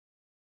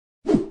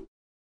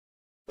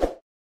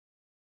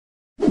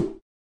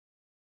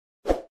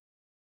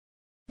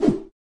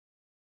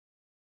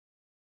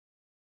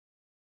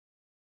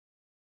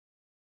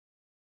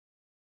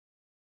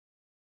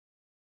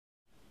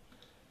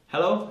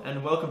Hello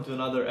and welcome to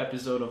another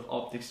episode of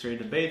Optics Trade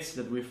Debates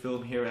that we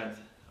film here at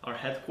our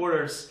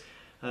headquarters.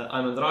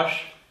 I'm Andras.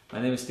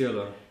 My name is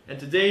Theodor. And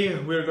today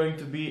we're going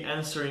to be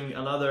answering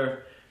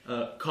another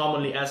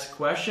commonly asked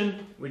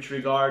question which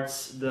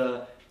regards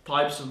the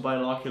types of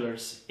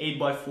binoculars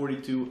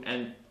 8x42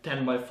 and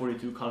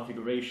 10x42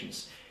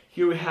 configurations.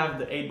 Here we have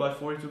the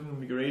 8x42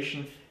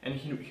 configuration and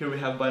here we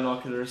have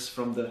binoculars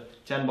from the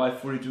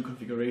 10x42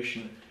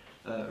 configuration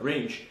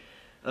range.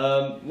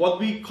 What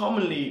we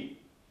commonly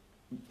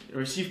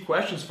receive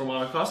questions from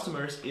our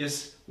customers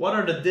is what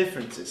are the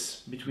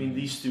differences between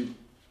these two?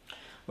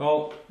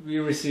 Well, we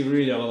receive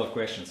really a lot of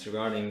questions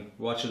regarding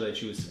what should I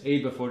choose,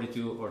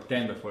 8x42 or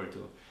 10x42.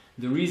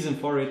 The reason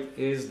for it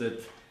is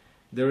that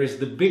there is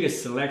the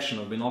biggest selection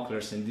of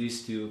binoculars in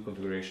these two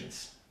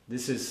configurations.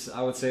 This is,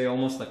 I would say,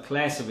 almost a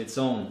class of its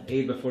own.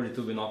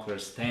 8x42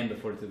 binoculars,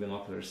 10x42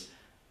 binoculars,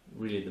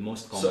 really the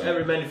most common. So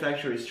every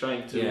manufacturer is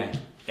trying to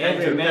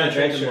every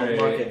manufacturer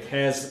market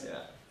has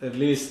at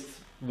least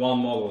one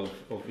model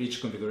of each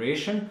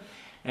configuration.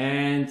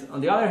 And on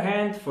the other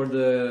hand, for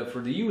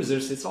the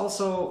users, it's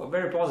also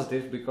very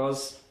positive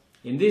because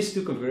in these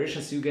two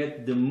configurations you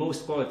get the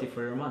most quality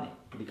for your money.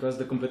 Because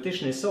the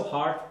competition is so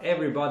hard,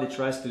 everybody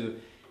tries to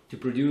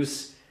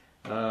produce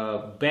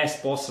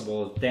best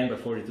possible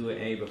 10x42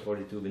 and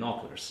 8x42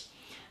 binoculars.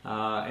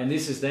 And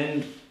this is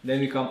then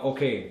become,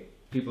 okay,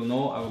 people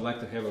know I would like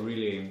to have a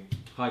really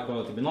high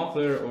quality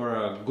binocular or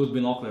a good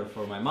binocular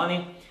for my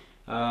money.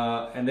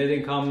 And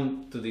then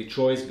come to the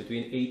choice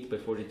between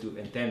 8x42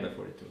 and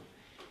 10x42.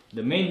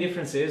 The main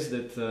difference is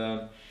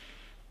that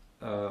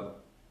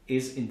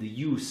is in the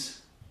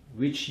use,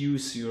 which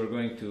use you are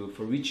going to,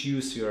 for which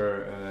use you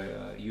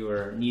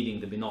are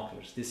needing the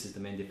binoculars. This is the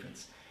main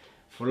difference.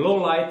 For low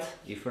light,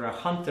 if you're a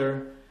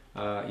hunter,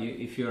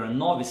 if you're a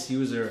novice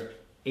user,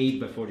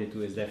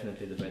 8x42 is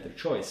definitely the better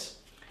choice.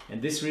 And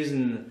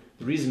the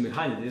reason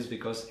behind it is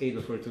because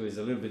 8x42 is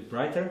a little bit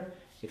brighter,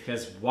 it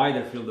has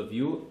wider field of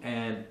view,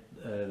 and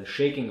the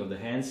shaking of the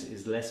hands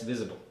is less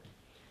visible.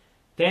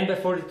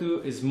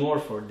 10x42 is more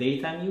for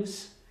daytime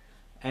use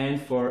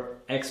and for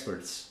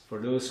experts, for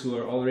those who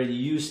are already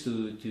used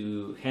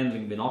to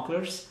handling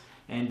binoculars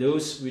and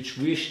those which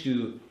wish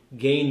to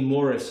gain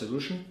more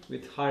resolution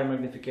with higher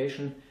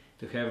magnification,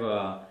 to have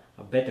a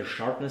better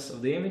sharpness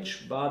of the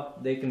image,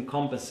 but they can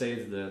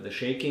compensate the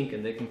shaking,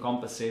 and they can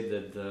compensate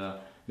that the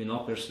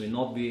binoculars will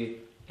not be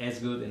as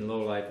good in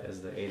low light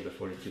as the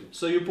 8x42.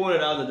 So you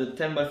pointed out that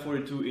the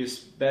 10x42 is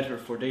better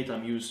for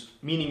daytime use,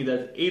 meaning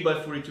that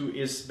 8x42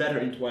 is better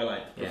in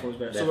twilight. Performs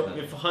better. So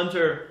if a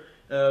hunter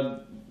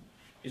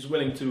is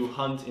willing to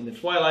hunt in the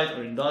twilight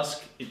or in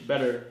dusk,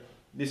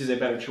 this is a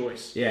better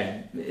choice.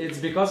 Yeah, it's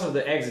because of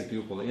the exit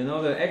pupil. You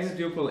know, the exit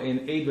pupil in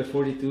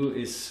 8x42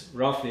 is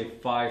roughly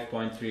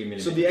 5.3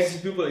 millimeters. So the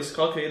exit pupil is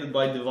calculated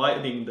by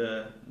dividing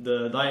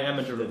the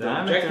diameter of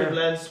the objective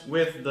lens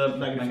with the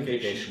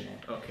magnification.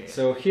 Yeah. Okay.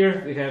 So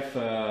here we have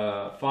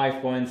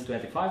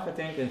 5.25, I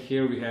think, and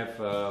here we have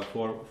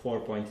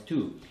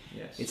 4.2.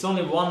 Yes. It's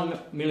only 1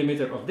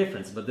 millimeter of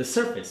difference, but the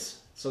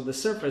surface. So the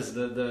surface,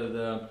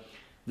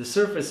 the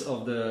surface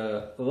of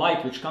the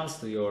light which comes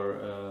to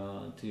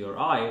your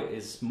eye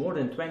is more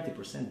than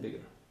 20%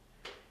 bigger.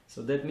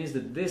 So that means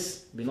that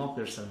these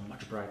binoculars are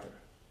much brighter.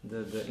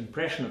 The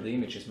impression of the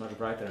image is much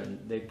brighter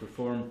and they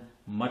perform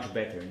much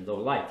better in low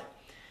light.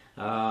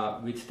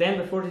 With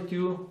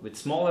 10x42, with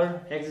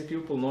smaller exit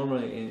pupil,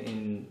 normally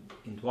in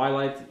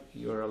twilight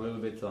you're a little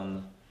bit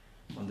on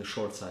the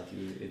short side.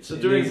 So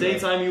during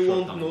daytime you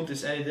won't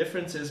notice any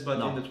differences, but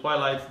in the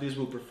twilight this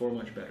will perform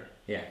much better.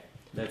 Yeah,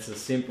 that's a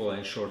simple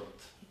and short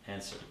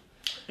answer.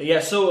 Yeah,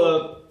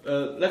 so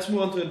let's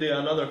move on to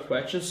another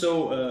question.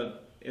 So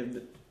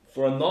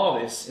for a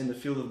novice in the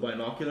field of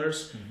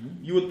binoculars,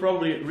 you would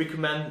probably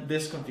recommend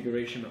this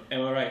configuration,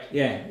 am I right?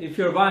 Yeah, if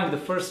you're buying the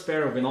first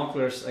pair of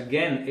binoculars,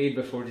 again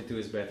 8x42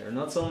 is better.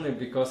 Not only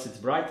because it's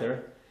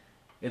brighter,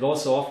 it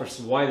also offers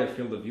wider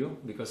field of view,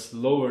 because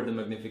lower the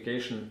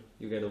magnification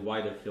you get a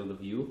wider field of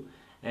view,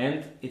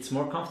 and it's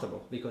more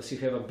comfortable because you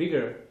have a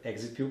bigger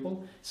exit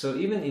pupil. So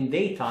even in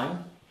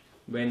daytime,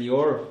 when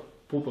your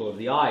pupil of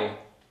the eye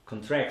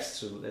contracts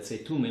to, let's say,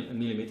 2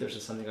 millimeters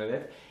or something like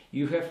that,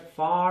 you have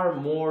far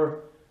more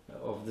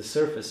of the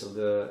surface of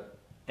the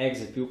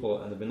exit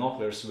pupil and the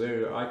binoculars where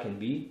your eye can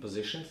be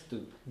positioned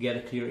to get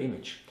a clear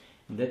image.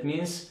 And that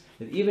means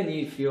that even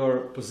if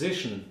your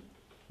position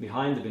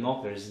behind the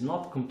binocular is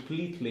not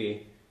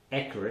completely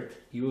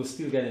accurate, you will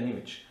still get an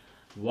image.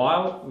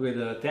 While with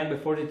a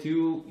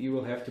 10x42 you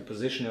will have to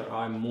position your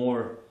eye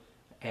more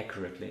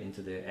accurately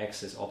into the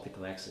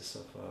optical axis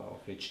of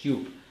each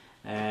tube.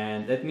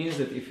 And that means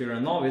that if you're a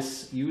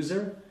novice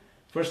user,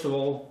 first of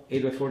all,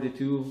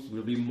 8x42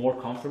 will be more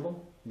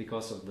comfortable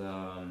because of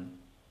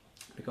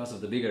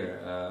the bigger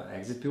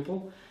exit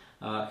pupil.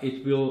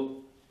 It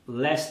will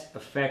less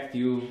affect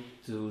you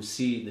to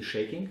see the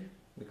shaking,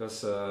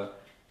 because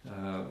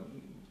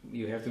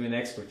you have to be an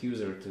expert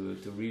user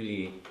to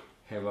really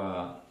have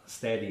a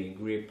steady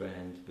grip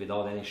and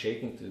without any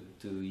shaking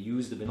to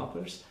use the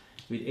binoculars.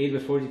 With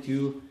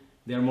 8x42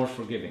 they are more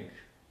forgiving.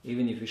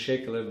 Even if you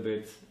shake a little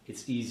bit,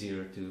 it's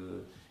easier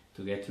to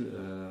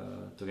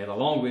get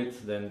along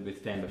with than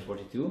with 10 by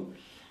 42.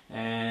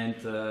 And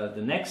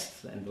the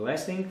next and the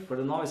last thing for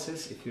the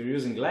novices, if you're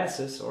using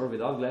glasses or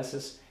without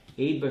glasses,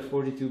 8 by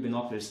 42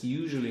 binoculars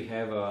usually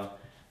have a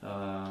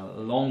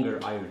longer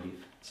eye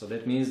relief. So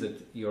that means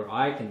that your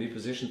eye can be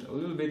positioned a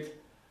little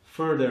bit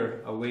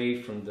further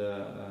away from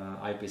the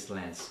eyepiece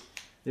lens.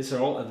 These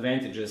are all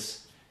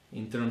advantages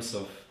in terms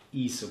of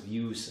ease of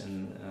use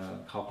and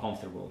how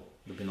comfortable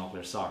the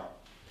binoculars are.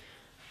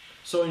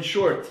 So in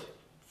short,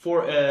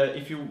 for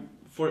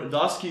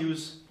dusk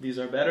use, these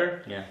are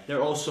better. Yeah.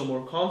 They're also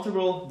more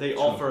comfortable. They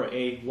offer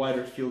a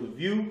wider field of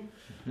view.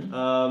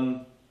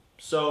 Mm-hmm.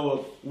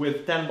 So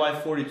with 10 by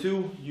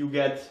 42, you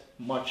get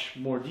much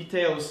more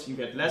details, you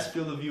get less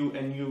field of view,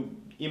 and your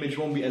image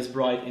won't be as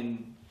bright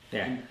in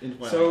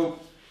twilight. So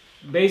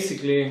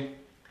basically,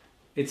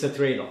 it's a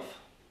trade-off.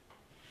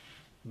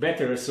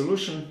 Better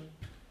resolution,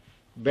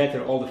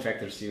 better all the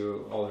factors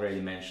you already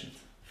mentioned.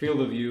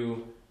 Field of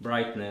view,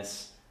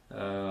 brightness,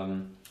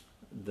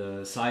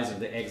 the size of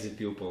the exit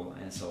pupil,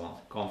 and so on.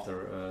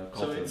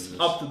 So it's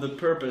up to the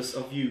purpose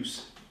of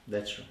use.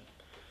 That's true.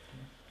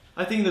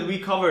 I think that we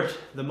covered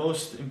the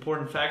most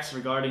important facts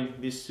regarding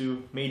these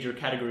two major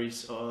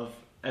categories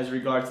as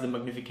regards the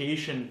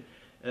magnification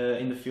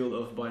in the field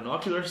of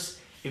binoculars.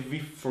 If we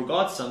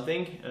forgot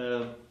something,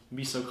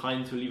 be so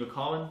kind to leave a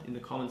comment in the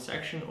comment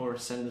section or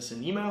send us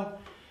an email.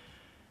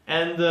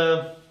 And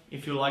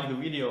if you like the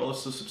video,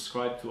 also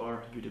subscribe to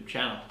our YouTube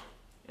channel.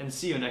 And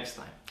see you next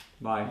time.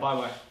 Bye. Bye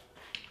bye.